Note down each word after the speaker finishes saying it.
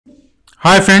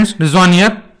Hi friends, Rizwan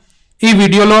here. ఈ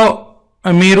వీడియోలో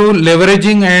మీరు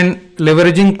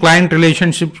లెవరేజింగ్ క్లయింట్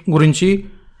రిలేషన్షిప్ గురించి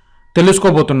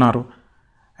తెలుసుకోబోతున్నారు.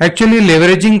 యాక్చువల్లీ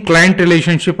లెవరేజింగ్ క్లయింట్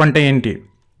రిలేషన్షిప్ అంటే ఏంటి?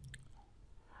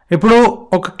 ఇప్పుడు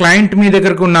ఒక క్లయింట్ మీ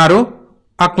దగ్గరకు ఉన్నారు,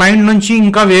 ఆ క్లయింట్ నుంచి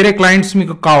ఇంకా వేరే క్లయింట్స్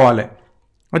మీకు కావాలి.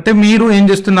 అయితే మీరు ఏం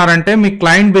చేస్తున్నారంటే మీ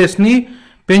క్లయింట్ బేస్ని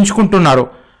పెంచుకుంటున్నారు,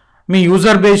 మీ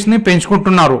యూజర్ బేస్ని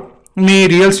పెంచుకుంటున్నారు. మీ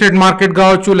రియల్ ఎస్టేట్ మార్కెట్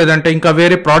కావచ్చు, లేదంటే ఇంకా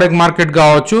వేరే ప్రోడక్ట్ మార్కెట్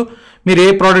కావచ్చు. మీరు ఏ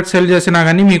ప్రోడక్ట్ సెల్ చేసినా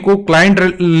కానీ మీకు క్లయింట్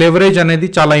లెవరేజ్ అనేది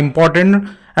చాలా ఇంపార్టెంట్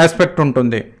ఆస్పెక్ట్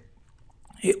ఉంటుంది.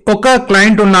 ఒక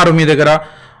క్లయింట్ ఉన్నారు మీ దగ్గర,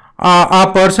 ఆ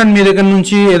పర్సన్ మీ దగ్గర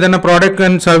నుంచి ఏదైనా ప్రోడక్ట్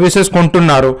అండ్ సర్వీసెస్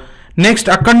కొంటున్నారు. నెక్స్ట్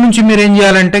అక్కడి నుంచి మీరు ఏం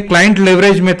చేయాలంటే క్లయింట్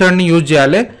లెవరేజ్ మెథడ్ని యూజ్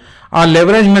చేయాలి. ఆ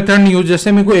లెవరేజ్ మెథడ్ని యూజ్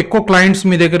చేస్తే మీకు ఎక్కువ క్లయింట్స్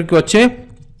మీ దగ్గరికి వచ్చే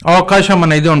అవకాశం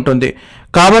అనేది ఉంటుంది.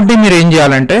 కాబట్టి మీరు ఏం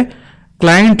చేయాలంటే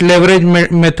క్లయింట్ లెవరేజ్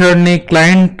మెథడ్ని,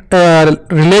 క్లయింట్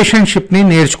రిలేషన్షిప్ని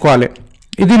నేర్చుకోవాలి.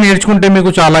 ఇది నేర్చుకుంటే మీకు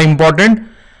చాలా ఇంపార్టెంట్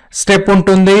స్టెప్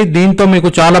ఉంటుంది. దీంతో మీకు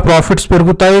చాలా ప్రాఫిట్స్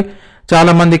పెరుగుతాయి.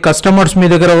 చాలామంది కస్టమర్స్ మీ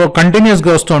దగ్గర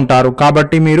కంటిన్యూస్గా వస్తూ ఉంటారు.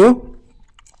 కాబట్టి మీరు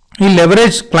ఈ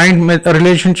లెవరేజ్ క్లయింట్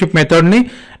రిలేషన్షిప్ మెథడ్ని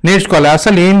నేర్చుకోవాలి.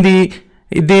 అసలు ఏంది,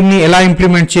 దీన్ని ఎలా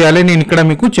ఇంప్లిమెంట్ చేయాలి, నేను ఇక్కడ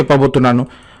మీకు చెప్పబోతున్నాను.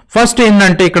 ఫస్ట్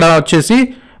ఏంటంటే ఇక్కడ వచ్చేసి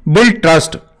బిల్డ్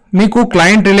ట్రస్ట్. మీకు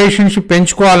client relationship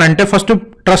పెంచుకోవాలంటే first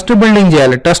trust building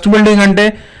చేయాలి. ట్రస్ట్ బిల్డింగ్ అంటే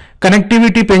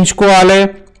కనెక్టివిటీ పెంచుకోవాలి,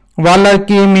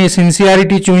 వాళ్ళకి మీ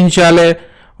సిన్సియారిటీ చూపించాలి,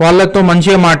 వాళ్ళతో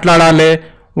మంచిగా మాట్లాడాలి,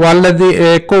 వాళ్ళది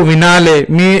ఎక్కువ వినాలి.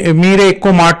 మీరే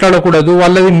ఎక్కువ మాట్లాడకూడదు,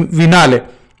 వాళ్ళది వినాలి.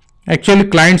 యాక్చువల్లీ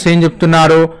క్లయింట్స్ ఏం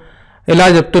చెప్తున్నారు, ఎలా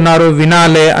చెప్తున్నారు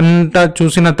వినాలి. అంతా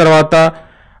చూసిన తర్వాత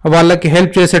వాళ్ళకి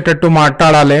హెల్ప్ చేసేటట్టు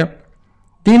మాట్లాడాలి.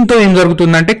 దీంతో ఏం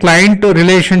జరుగుతుందంటే క్లయింట్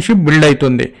రిలేషన్షిప్ బిల్డ్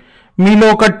అవుతుంది, మీలో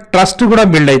ఒక ట్రస్ట్ కూడా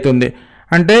బిల్డ్ అవుతుంది.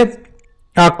 అంటే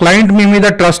ఆ క్లయింట్ మీ మీద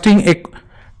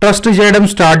ట్రస్ట్ చేయడం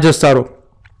స్టార్ట్ చేస్తారు.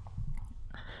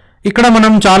 ఇక్కడ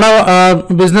మనం చాలా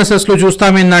బిజినెసెస్లో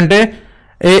చూస్తాం ఏంటంటే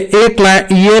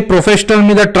ఏ ప్రొఫెషనల్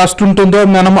మీద ట్రస్ట్ ఉంటుందో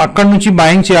మనం అక్కడి నుంచి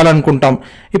బయింగ్ చేయాలనుకుంటాం.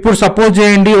 ఇప్పుడు సపోజ్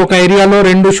చేయండి, ఒక ఏరియాలో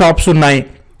 2 షాప్స్ ఉన్నాయి.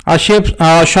 ఆ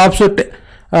షాప్స్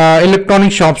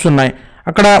ఎలక్ట్రానిక్ షాప్స్ ఉన్నాయి.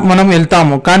 అక్కడ మనం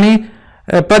వెళ్తాము, కానీ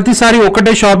ప్రతిసారి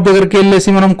ఒకటే షాప్ దగ్గరికి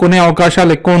వెళ్ళేసి మనం కొనే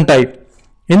అవకాశాలు ఎక్కువ ఉంటాయి.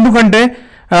 ఎందుకంటే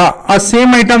ఆ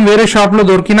సేమ్ ఐటమ్ వేరే షాప్లో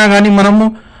దొరికినా కానీ మనము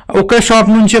ఒకే షాప్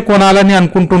నుంచే కొనాలని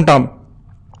అనుకుంటుంటాం.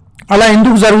 అలా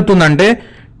ఎందుకు జరుగుతుందంటే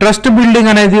ట్రస్ట్ బిల్డింగ్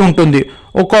అనేది ఉంటుంది.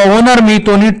 ఒక ఓనర్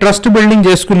మీతోని ట్రస్ట్ బిల్డింగ్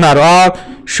చేసుకున్నారు, ఆ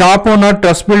షాప్ ఓనర్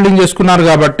ట్రస్ట్ బిల్డింగ్ చేసుకున్నారు.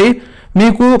 కాబట్టి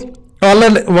మీకు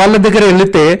వాళ్ళ దగ్గర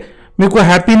వెళితే మీకు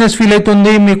హ్యాపీనెస్ ఫీల్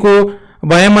అవుతుంది, మీకు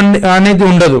భయం అనేది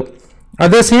ఉండదు.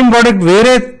 అదే సేమ్ ప్రోడక్ట్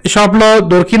వేరే షాప్లో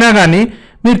దొరికినా కానీ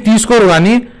మీరు తీసుకోరు,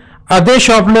 కానీ అదే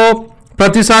షాప్లో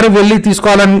ప్రతిసారి వెళ్ళి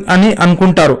తీసుకోవాలని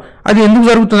అనుకుంటారు. అది ఎందుకు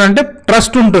జరుగుతుందంటే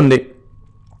ట్రస్ట్ ఉంటుంది.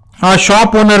 ఆ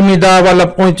షాప్ ఓనర్ మీద,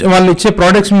 వాళ్ళు ఇచ్చే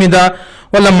ప్రోడక్ట్స్ మీద,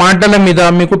 వాళ్ళ మాటల మీద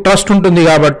మీకు ట్రస్ట్ ఉంటుంది.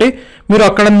 కాబట్టి మీరు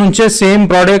అక్కడ నుంచే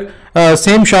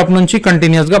సేమ్ షాప్ నుంచి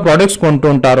కంటిన్యూస్గా ప్రోడక్ట్స్ కొంటూ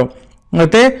ఉంటారు.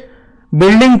 అయితే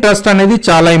బిల్డింగ్ ట్రస్ట్ అనేది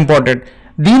చాలా ఇంపార్టెంట్.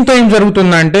 దీంతో ఏం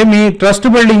జరుగుతుందంటే మీ ట్రస్ట్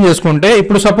బిల్డింగ్ చేసుకుంటే,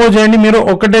 ఇప్పుడు సపోజ్ చేయండి మీరు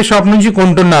ఒకటే షాప్ నుంచి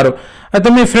కొంటున్నారు. అయితే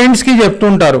మీ ఫ్రెండ్స్కి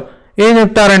చెప్తుంటారు. ఏం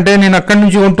చెప్తారంటే నేను అక్కడి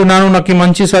నుంచి కొంటున్నాను, నాకు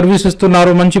మంచి సర్వీస్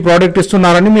ఇస్తున్నారు, మంచి ప్రోడక్ట్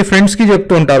ఇస్తున్నారని మీ ఫ్రెండ్స్కి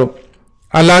చెప్తూ ఉంటారు.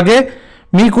 అలాగే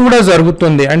మీకు కూడా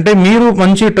జరుగుతుంది. అంటే మీరు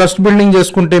మంచి ట్రస్ట్ బిల్డింగ్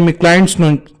చేసుకుంటే మీ క్లయింట్స్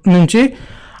నుంచి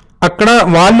అక్కడ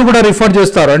వాళ్ళు కూడా రిఫర్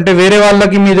చేస్తారు, అంటే వేరే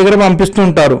వాళ్ళకి మీ దగ్గర పంపిస్తూ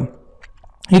ఉంటారు.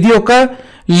 ఇది ఒక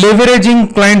లెవరేజింగ్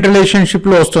క్లయింట్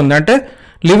రిలేషన్షిప్లో వస్తుంది. అంటే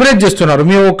లివరేజ్ చేస్తున్నారు.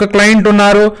 మీరు ఒక క్లయింట్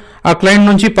ఉన్నారు, ఆ క్లయింట్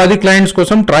నుంచి 10 క్లయింట్స్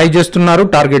కోసం ట్రై చేస్తున్నారు,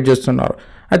 టార్గెట్ చేస్తున్నారు.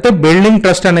 అయితే బిల్డింగ్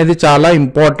ట్రస్ట్ అనేది చాలా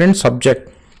ఇంపార్టెంట్ సబ్జెక్ట్.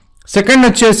 సెకండ్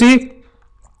వచ్చేసి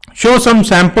show some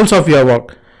samples of your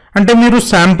work. అంటే మీరు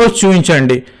శాంపుల్స్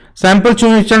చూపించండి. శాంపుల్స్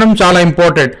చూపించడం చాలా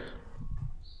ఇంపార్టెంట్.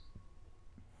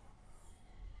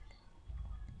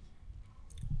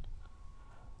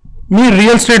 మీ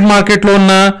రియల్ ఎస్టేట్ మార్కెట్లో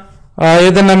ఉన్న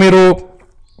ఏదన్నా మీరు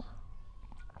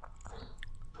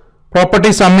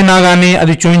ప్రాపర్టీస్ అమ్మినా కానీ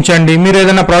అది చూపించండి. మీరు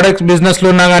ఏదైనా ప్రోడక్ట్స్ బిజినెస్లో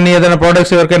ఉన్నా కానీ ఏదైనా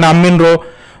ప్రోడక్ట్స్ ఎవరికైనా అమ్మినరో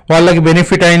వాళ్ళకి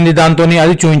బెనిఫిట్ అయింది దాంతో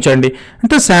అది చూపించండి.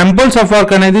 అంటే శాంపుల్స్ ఆఫ్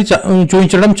వర్క్ అనేది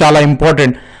చూపించడం చాలా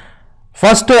ఇంపార్టెంట్.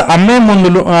 ఫస్ట్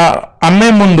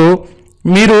అమ్మే ముందు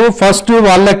మీరు ఫస్ట్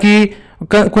వాళ్ళకి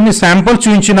కొన్ని శాంపుల్స్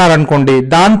చూపించినారనుకోండి,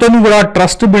 దాంతో కూడా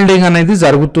ట్రస్ట్ బిల్డింగ్ అనేది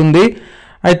జరుగుతుంది.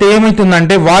 అయితే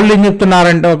ఏమవుతుందంటే వాళ్ళు ఏం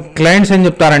చెప్తున్నారంటే, క్లయింట్స్ ఏం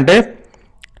చెప్తారంటే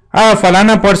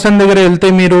ఫలానా పర్సన్ దగ్గర వెళ్తే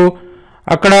మీరు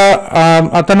అక్కడ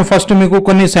అతను ఫస్ట్ మీకు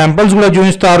కొన్ని శాంపుల్స్ కూడా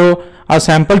చూపిస్తారు. ఆ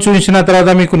శాంపుల్స్ చూపించిన తర్వాత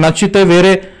మీకు నచ్చితే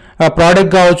వేరే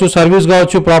ప్రోడక్ట్ కావచ్చు, సర్వీస్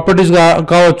కావచ్చు, ప్రాపర్టీస్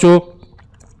కావచ్చు,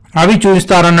 అవి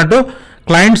చూపిస్తారన్నట్టు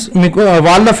క్లయింట్స్ మీకు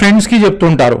వాళ్ళ ఫ్రెండ్స్కి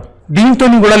చెప్తుంటారు. దీంతో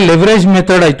కూడా లెవరేజ్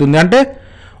మెథడ్ అవుతుంది. అంటే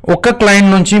ఒక క్లయింట్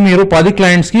నుంచి మీరు 10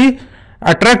 క్లయింట్స్కి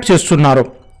అట్రాక్ట్ చేస్తున్నారు.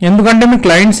 ఎందుకంటే మీ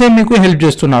క్లయింట్సే మీకు హెల్ప్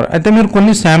చేస్తున్నారు. అయితే మీరు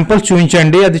కొన్ని శాంపుల్స్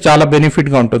చూపించండి, అది చాలా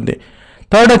బెనిఫిట్గా ఉంటుంది.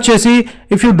 థర్డ్ వచ్చేసి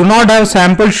if you do not have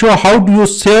samples show how do you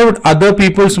saved other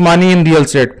peoples money in real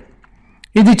estate.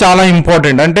 ఇది చాలా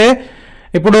ఇంపార్టెంట్. అంటే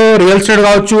ఇప్పుడు రియల్ ఎస్టేట్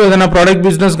కావచ్చు, ఏదైనా ప్రోడక్ట్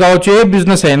బిజినెస్ కావచ్చు, ఏ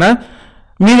బిజినెస్ అయినా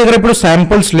మీ దగ్గర ఇప్పుడు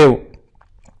శాంపుల్స్ లేవు.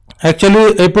 యాక్చువల్లీ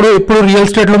ఇప్పుడు రియల్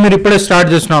ఎస్టేట్లో మీరు ఇప్పుడే స్టార్ట్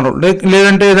చేస్తున్నారు,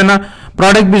 లేదంటే ఏదైనా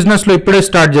ప్రోడక్ట్ బిజినెస్లో ఇప్పుడే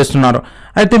స్టార్ట్ చేస్తున్నారు.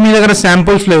 అయితే మీ దగ్గర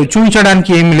శాంపుల్స్ లేవు,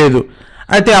 చూపించడానికి ఏమీ లేదు.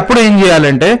 అయితే అప్పుడు ఏం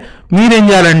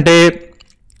చేయాలంటే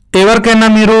ఎవరికైనా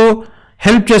మీరు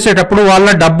హెల్ప్ చేసేటప్పుడు వాళ్ళ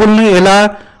డబ్బుల్ని ఎలా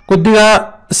కొద్దిగా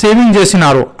సేవింగ్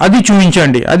చేసినారు అది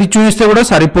చూపించండి. అది చూపిస్తే కూడా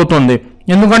సరిపోతుంది.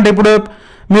 ఎందుకంటే ఇప్పుడు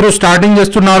మీరు స్టార్టింగ్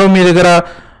చేస్తున్నారు, మీ దగ్గర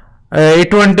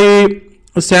ఎటువంటి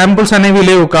శాంపుల్స్ అనేవి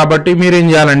లేవు. కాబట్టి మీరు ఏం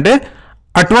చేయాలంటే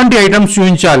అటువంటి ఐటమ్స్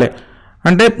చూపించాలి.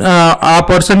 అంటే ఆ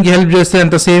పర్సన్కి హెల్ప్ చేస్తే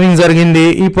ఎంత సేవింగ్ జరిగింది,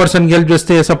 ఈ పర్సన్కి హెల్ప్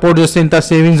చేస్తే సపోర్ట్ చేస్తే ఇంత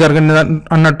సేవింగ్ జరిగింది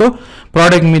అన్నట్టు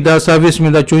ప్రోడక్ట్ మీద సర్వీస్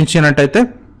మీద చూపించినట్టయితే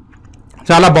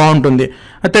చాలా బాగుంటుంది.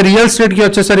 అయితే రియల్ ఎస్టేట్కి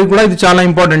వచ్చేసరికి కూడా ఇది చాలా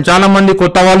ఇంపార్టెంట్. చాలామంది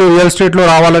కొత్త వాళ్ళు రియల్ ఎస్టేట్లో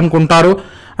రావాలనుకుంటారు.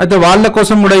 అయితే వాళ్ళ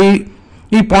కోసం కూడా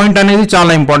ఈ పాయింట్ అనేది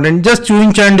చాలా ఇంపార్టెంట్. జస్ట్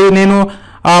చూపించండి, నేను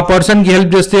ఆ పర్సన్కి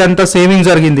హెల్ప్ చేస్తే అంత సేవింగ్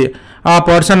జరిగింది, ఆ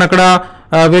పర్సన్ అక్కడ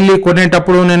వెళ్ళి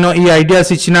కొనేటప్పుడు నేను ఈ ఐడియాస్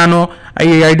ఇచ్చినాను,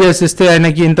 ఈ ఐడియాస్ ఇస్తే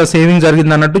ఆయనకి ఇంత సేవింగ్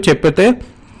జరిగింది అన్నట్టు చెప్పితే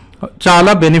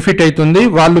చాలా బెనిఫిట్ అవుతుంది.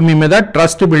 వాళ్ళు మీ మీద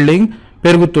ట్రస్ట్ బిల్డింగ్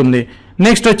పెరుగుతుంది.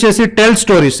 నెక్స్ట్ వచ్చేసి టెల్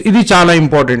స్టోరీస్. ఇది చాలా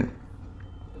ఇంపార్టెంట్.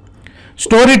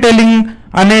 స్టోరీ టెల్లింగ్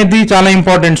అనేది చాలా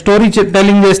ఇంపార్టెంట్. స్టోరీ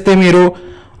టెల్లింగ్ చేస్తే మీరు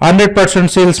 100%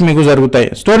 సేల్స్ మీకు జరుగుతాయి.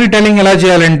 స్టోరీ టెల్లింగ్ ఎలా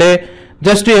చేయాలంటే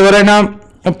జస్ట్ ఎవరైనా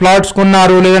ప్లాట్స్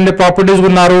కొన్నారు, లేదంటే ప్రాపర్టీస్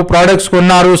కొన్నారు, ప్రోడక్ట్స్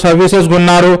కొన్నారు, సర్వీసెస్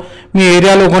కొన్నారు, మీ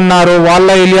ఏరియాలో కొన్నారు,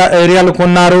 వాళ్ళ ఏరియాలో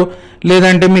కొన్నారు,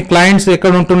 లేదంటే మీ క్లయింట్స్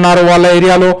ఎక్కడ ఉంటున్నారో వాళ్ళ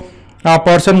ఏరియాలో ఆ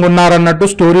పర్సన్ కొన్నారు అన్నట్టు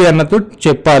స్టోరీ అన్నట్టు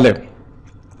చెప్పాలి.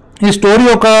 ఈ స్టోరీ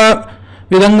ఒక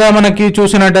విధంగా మనకి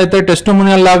చూసినట్టయితే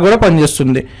టెస్టిమోనియల్ లాగా కూడా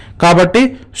పనిచేస్తుంది. కాబట్టి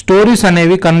స్టోరీస్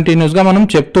అనేవి కంటిన్యూస్గా మనం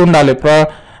చెప్తూ ఉండాలి.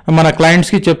 మన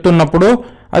క్లయింట్స్కి చెప్తున్నప్పుడు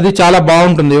అది చాలా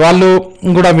బాగుంటుంది, వాళ్ళు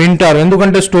కూడా వింటారు.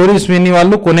 ఎందుకంటే స్టోరీస్ విని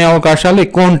వాళ్ళు కొనే అవకాశాలు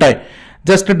ఎక్కువ ఉంటాయి.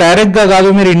 జస్ట్ డైరెక్ట్గా కాదు,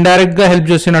 మీరు ఇండైరెక్ట్గా హెల్ప్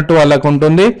చేసినట్టు వాళ్ళకు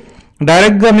ఉంటుంది.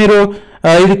 డైరెక్ట్గా మీరు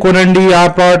ఇది కొనండి, ఆ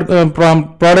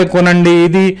ప్రోడక్ట్ కొనండి,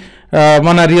 ఇది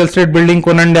మన రియల్ ఎస్టేట్ బిల్డింగ్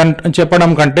కొనండి అని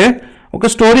చెప్పడం కంటే ఒక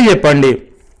స్టోరీ చెప్పండి,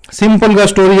 సింపుల్గా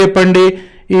స్టోరీ చెప్పండి.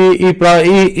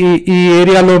 ఈ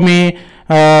ఏరియాలో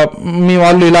మీ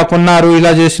వాళ్ళు ఇలా కొన్నారు,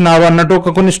 ఇలా చేసినారు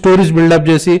అన్నట్టు కొన్ని స్టోరీస్ బిల్డప్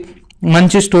చేసి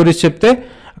మంచి స్టోరీస్ చెప్తే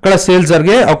అక్కడ సేల్స్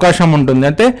జరిగే అవకాశం ఉంటుంది.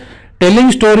 అంటే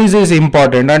టెల్లింగ్ స్టోరీస్ ఈజ్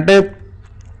ఇంపార్టెంట్. అంటే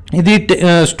ఇది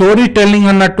స్టోరీ టెల్లింగ్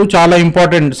అన్నట్టు చాలా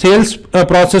ఇంపార్టెంట్. సేల్స్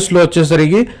ప్రాసెస్లో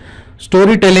వచ్చేసరికి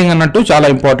స్టోరీ టెల్లింగ్ అన్నట్టు చాలా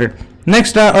ఇంపార్టెంట్.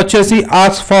 నెక్స్ట్ వచ్చేసి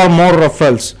ఆస్క్ ఫర్ మోర్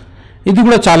రెఫరల్స్. ఇది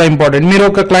కూడా చాలా ఇంపార్టెంట్. మీరు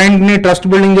ఒక క్లయింట్ని ట్రస్ట్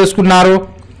బిల్డింగ్ చేసుకున్నారు,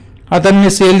 అతన్ని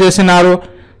సేల్ చేసినారు,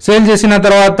 సేల్ చేసిన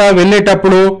తర్వాత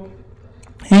వెళ్ళేటప్పుడు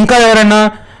ఇంకా ఎవరైనా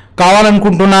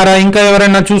కావాలనుకుంటున్నారా, ఇంకా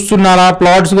ఎవరైనా చూస్తున్నారా,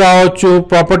 ప్లాట్స్ కావచ్చు,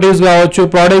 ప్రాపర్టీస్ కావచ్చు,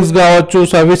 ప్రోడక్ట్స్ కావచ్చు,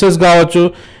 సర్వీసెస్ కావచ్చు,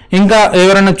 ఇంకా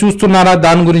ఎవరైనా చూస్తున్నారా,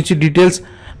 దాని గురించి డీటెయిల్స్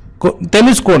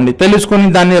తెలుసుకొని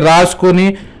దాన్ని రాసుకొని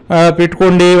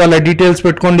పెట్టుకోండి, వాళ్ళ డీటెయిల్స్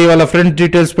పెట్టుకోండి, వాళ్ళ ఫ్రెండ్స్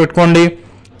డీటెయిల్స్ పెట్టుకోండి.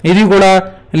 ఇది కూడా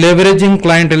లెవరేజింగ్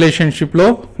క్లయింట్ రిలేషన్షిప్లో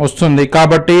వస్తుంది.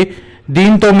 కాబట్టి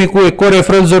దీంతో మీకు ఎక్కువ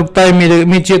రెఫరల్స్ దొరుకుతాయి.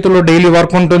 మీ చేతిలో డైలీ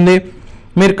వర్క్ ఉంటుంది.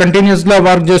 మీరు కంటిన్యూస్గా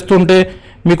వర్క్ చేస్తుంటే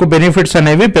మీకు బెనిఫిట్స్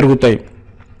అనేవి పెరుగుతాయి.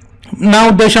 నా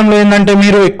ఉద్దేశంలో ఏంటంటే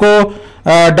మీరు ఎక్కువ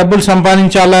డబ్బులు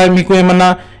సంపాదించాలా, మీకు ఏమన్నా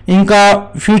ఇంకా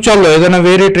ఫ్యూచర్లో ఏదైనా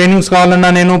వేరే ట్రైనింగ్స్ కావాలన్నా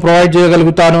నేను ప్రొవైడ్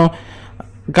చేయగలుగుతాను.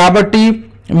 కాబట్టి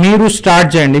మీరు స్టార్ట్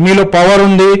చేయండి. మీలో పవర్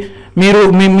ఉంది, మీరు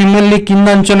మిమ్మల్ని కింద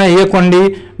అంచనా వేయకండి,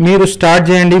 మీరు స్టార్ట్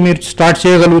చేయండి. మీరు స్టార్ట్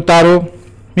చేయగలుగుతారు,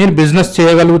 మీరు బిజినెస్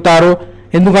చేయగలుగుతారు.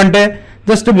 ఎందుకంటే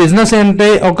జస్ట్ బిజినెస్ అంటే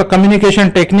ఒక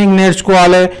కమ్యూనికేషన్ టెక్నిక్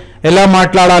నేర్చుకోవాలి, ఎలా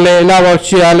మాట్లాడాలి, ఎలా వర్క్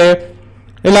చేయాలి,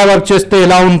 ఎలా వర్క్ చేస్తే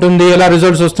ఎలా ఉంటుంది, ఎలా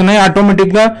రిజల్ట్స్ వస్తున్నాయి.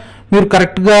 ఆటోమేటిక్గా మీరు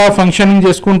కరెక్ట్గా ఫంక్షనింగ్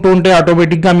చేసుకుంటూ ఉంటే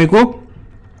ఆటోమేటిక్గా మీకు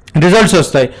రిజల్ట్స్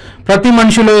వస్తాయి. ప్రతి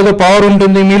మనిషిలో ఏదో పవర్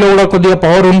ఉంటుంది, మీలో కూడా కొద్దిగా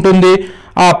పవర్ ఉంటుంది.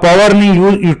 ఆ పవర్ని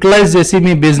యూటిలైజ్ చేసి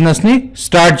మీ బిజినెస్ని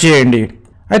స్టార్ట్ చేయండి.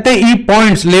 అయితే ఈ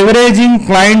పాయింట్స్, లెవరేజింగ్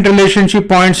క్లయింట్ రిలేషన్షిప్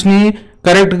పాయింట్స్ని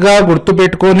కరెక్ట్గా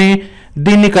గుర్తుపెట్టుకొని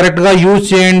దీన్ని కరెక్ట్గా యూజ్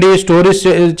చేయండి. స్టోరీస్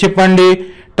చెప్పండి,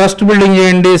 ట్రస్ట్ బిల్డింగ్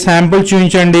చేయండి, శాంపుల్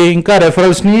చూపించండి, ఇంకా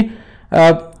రెఫరల్స్ని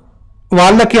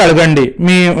వాళ్ళకి అడగండి.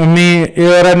 మీ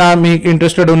ఎవరైనా మీకు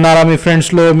ఇంట్రెస్టెడ్ ఉన్నారా, మీ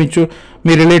ఫ్రెండ్స్లో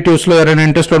మీ రిలేటివ్స్లో ఎవరైనా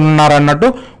ఇంట్రెస్టెడ్ ఉన్నారా అన్నట్టు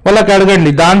వాళ్ళకి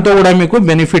అడగండి. దాంతో కూడా మీకు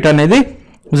బెనిఫిట్ అనేది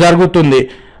జరుగుతుంది.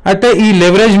 అయితే ఈ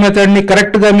లెవరేజ్ మెథడ్ని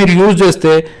కరెక్ట్గా మీరు యూజ్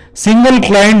చేస్తే సింగిల్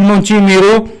క్లయింట్ నుంచి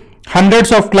మీరు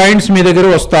హండ్రెడ్స్ ఆఫ్ క్లయింట్స్ మీ దగ్గర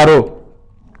వస్తారు.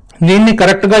 దీన్ని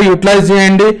కరెక్ట్గా యూటిలైజ్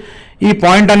చేయండి. ఈ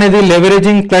పాయింట్ అనేది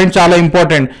లెవరేజింగ్ క్లయింట్ చాలా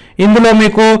ఇంపార్టెంట్. ఇందులో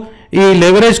మీకు ఈ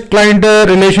లెవరేజ్ క్లయింట్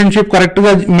రిలేషన్షిప్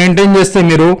కరెక్ట్గా మెయింటైన్ చేస్తే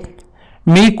మీరు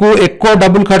మీకు ఎక్కువ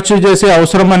డబ్బులు ఖర్చు చేసే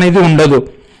అవసరం అనేది ఉండదు.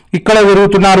 ఇక్కడ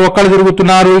తిరుగుతున్నారు, అక్కడ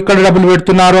తిరుగుతున్నారు, ఇక్కడ డబ్బులు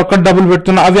పెడుతున్నారు, అక్కడ డబ్బులు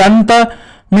పెడుతున్నారు, అవి అంతా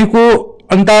మీకు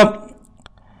అంత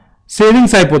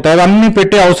సేవింగ్స్ అయిపోతాయి. అవన్నీ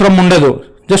పెట్టే అవసరం ఉండదు.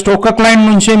 జస్ట్ ఒక్క క్లయింట్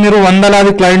నుంచి మీరు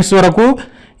వందలాది క్లయింట్స్ వరకు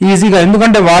ఈజీగా,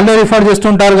 ఎందుకంటే వాళ్ళే రిఫర్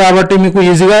చేస్తుంటారు కాబట్టి మీకు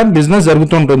ఈజీగా బిజినెస్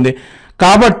జరుగుతుంటుంది.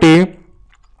 కాబట్టి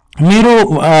మీరు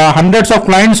హండ్రెడ్స్ ఆఫ్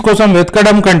క్లయింట్స్ కోసం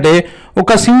వెతకడం కంటే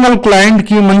ఒక సింగిల్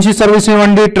క్లయింట్కి మంచి సర్వీస్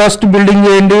ఇవ్వండి, ట్రస్ట్ బిల్డింగ్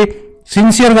చేయండి,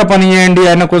 సిన్సియర్గా పని చేయండి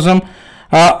ఆయన కోసం.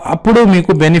 అప్పుడు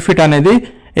మీకు బెనిఫిట్ అనేది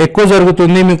ఎక్కువ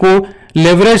జరుగుతుంది. మీకు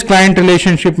లెవరేజ్ క్లయింట్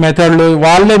రిలేషన్షిప్ మెథడ్లు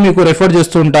వాళ్ళే మీకు రెఫర్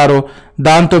చేస్తుంటారు,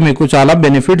 దాంతో మీకు చాలా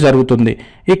బెనిఫిట్ జరుగుతుంది.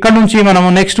 ఇక్కడ నుంచి మనము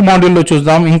నెక్స్ట్ మాడ్యూల్లో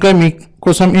చూద్దాం ఇంకా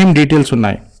మీకోసం ఏం డీటెయిల్స్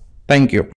ఉన్నాయి. Thank you.